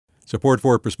Support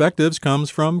for Perspectives comes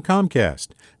from Comcast,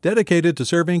 dedicated to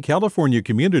serving California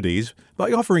communities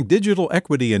by offering digital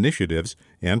equity initiatives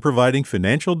and providing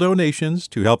financial donations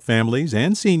to help families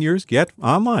and seniors get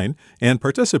online and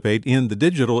participate in the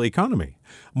digital economy.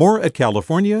 More at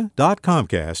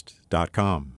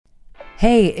california.comcast.com.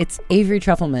 Hey, it's Avery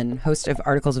Trufelman, host of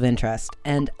Articles of Interest,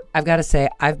 and I've got to say,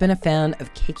 I've been a fan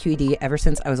of KQED ever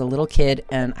since I was a little kid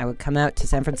and I would come out to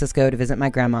San Francisco to visit my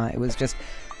grandma. It was just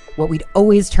what we'd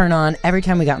always turn on every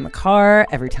time we got in the car,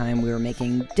 every time we were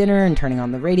making dinner and turning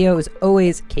on the radio. It was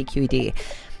always KQED.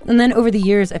 And then over the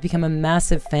years, I've become a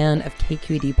massive fan of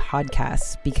KQED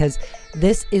podcasts because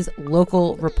this is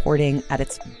local reporting at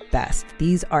its best.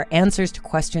 These are answers to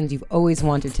questions you've always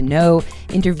wanted to know,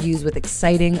 interviews with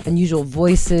exciting, unusual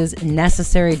voices,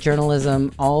 necessary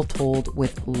journalism, all told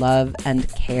with love and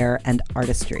care and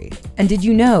artistry. And did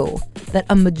you know that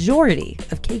a majority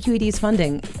of KQED's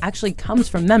funding actually comes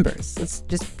from members? It's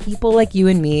just people like you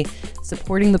and me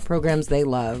supporting the programs they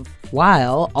love,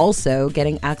 while also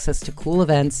getting access to cool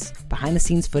events,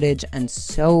 behind-the-scenes footage, and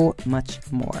so much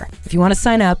more. If you want to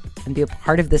sign up and be a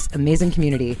part of this amazing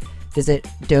community, visit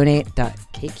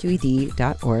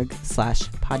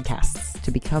donate.kqed.org/podcasts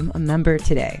to become a member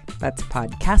today. That's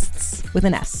podcasts with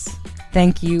an S.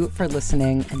 Thank you for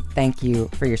listening, and thank you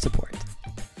for your support.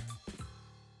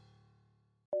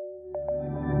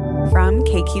 From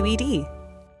KQED.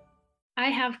 I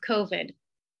have COVID.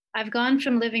 I've gone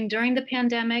from living during the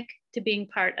pandemic to being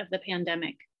part of the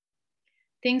pandemic.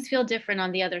 Things feel different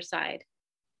on the other side.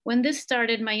 When this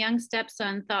started, my young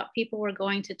stepson thought people were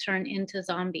going to turn into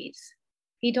zombies.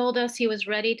 He told us he was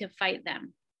ready to fight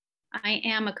them. I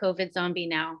am a COVID zombie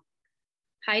now,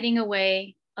 hiding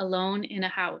away alone in a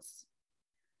house,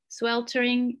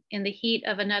 sweltering in the heat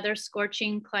of another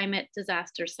scorching climate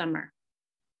disaster summer.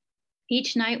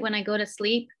 Each night when I go to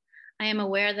sleep, I am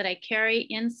aware that I carry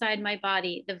inside my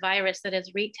body the virus that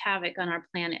has wreaked havoc on our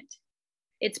planet.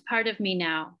 It's part of me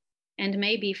now, and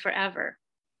may be forever.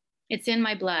 It's in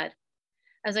my blood.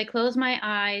 As I close my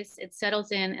eyes, it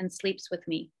settles in and sleeps with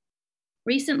me.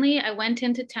 Recently, I went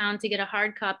into town to get a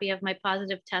hard copy of my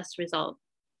positive test result.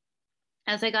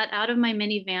 As I got out of my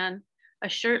minivan, a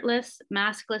shirtless,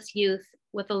 maskless youth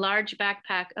with a large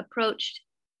backpack approached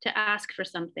to ask for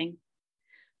something.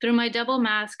 Through my double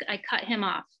mask, I cut him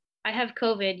off. I have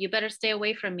COVID, you better stay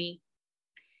away from me.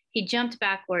 He jumped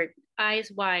backward,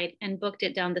 eyes wide, and booked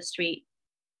it down the street.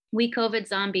 We COVID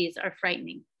zombies are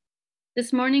frightening.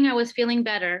 This morning I was feeling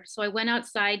better, so I went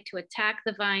outside to attack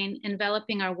the vine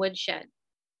enveloping our woodshed.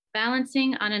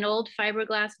 Balancing on an old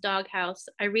fiberglass doghouse,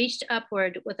 I reached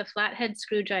upward with a flathead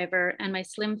screwdriver and my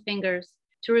slim fingers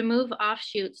to remove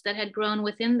offshoots that had grown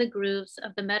within the grooves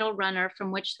of the metal runner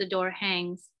from which the door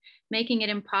hangs, making it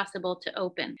impossible to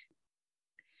open.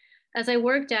 As I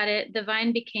worked at it, the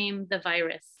vine became the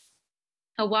virus.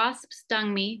 A wasp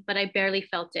stung me, but I barely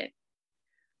felt it.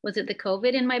 Was it the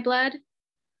COVID in my blood?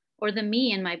 Or the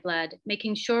me in my blood,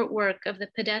 making short work of the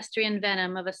pedestrian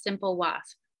venom of a simple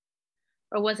wasp?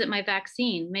 Or was it my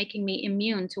vaccine, making me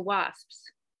immune to wasps?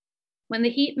 When the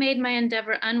heat made my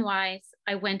endeavor unwise,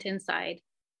 I went inside.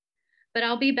 But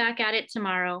I'll be back at it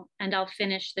tomorrow, and I'll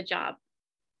finish the job.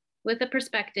 With a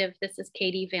perspective, this is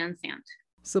Katie Van Sant.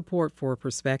 Support for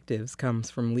Perspectives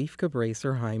comes from Leif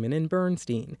Cabraser, Hyman, and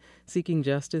Bernstein, seeking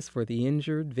justice for the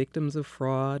injured, victims of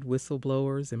fraud,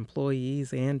 whistleblowers,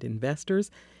 employees, and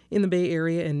investors in the Bay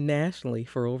Area and nationally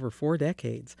for over 4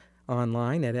 decades.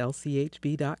 Online at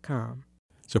lchb.com.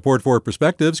 Support for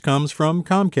Perspectives comes from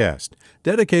Comcast,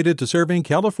 dedicated to serving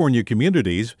California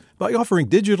communities by offering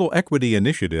digital equity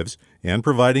initiatives and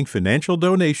providing financial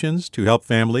donations to help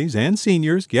families and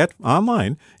seniors get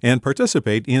online and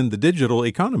participate in the digital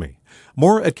economy.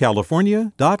 More at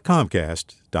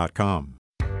california.comcast.com.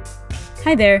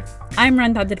 Hi there, I'm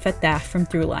Rand Abdel Fattah from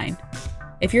Throughline.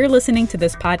 If you're listening to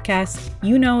this podcast,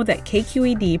 you know that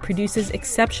KQED produces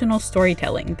exceptional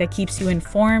storytelling that keeps you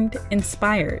informed,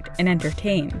 inspired, and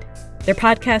entertained. Their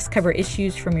podcasts cover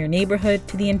issues from your neighborhood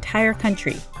to the entire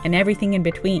country and everything in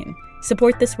between.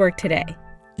 Support this work today.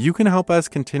 You can help us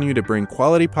continue to bring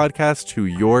quality podcasts to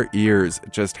your ears.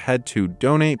 Just head to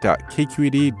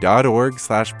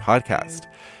donate.kqed.org/podcast.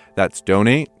 That's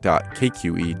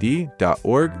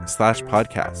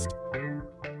donate.kqed.org/podcast.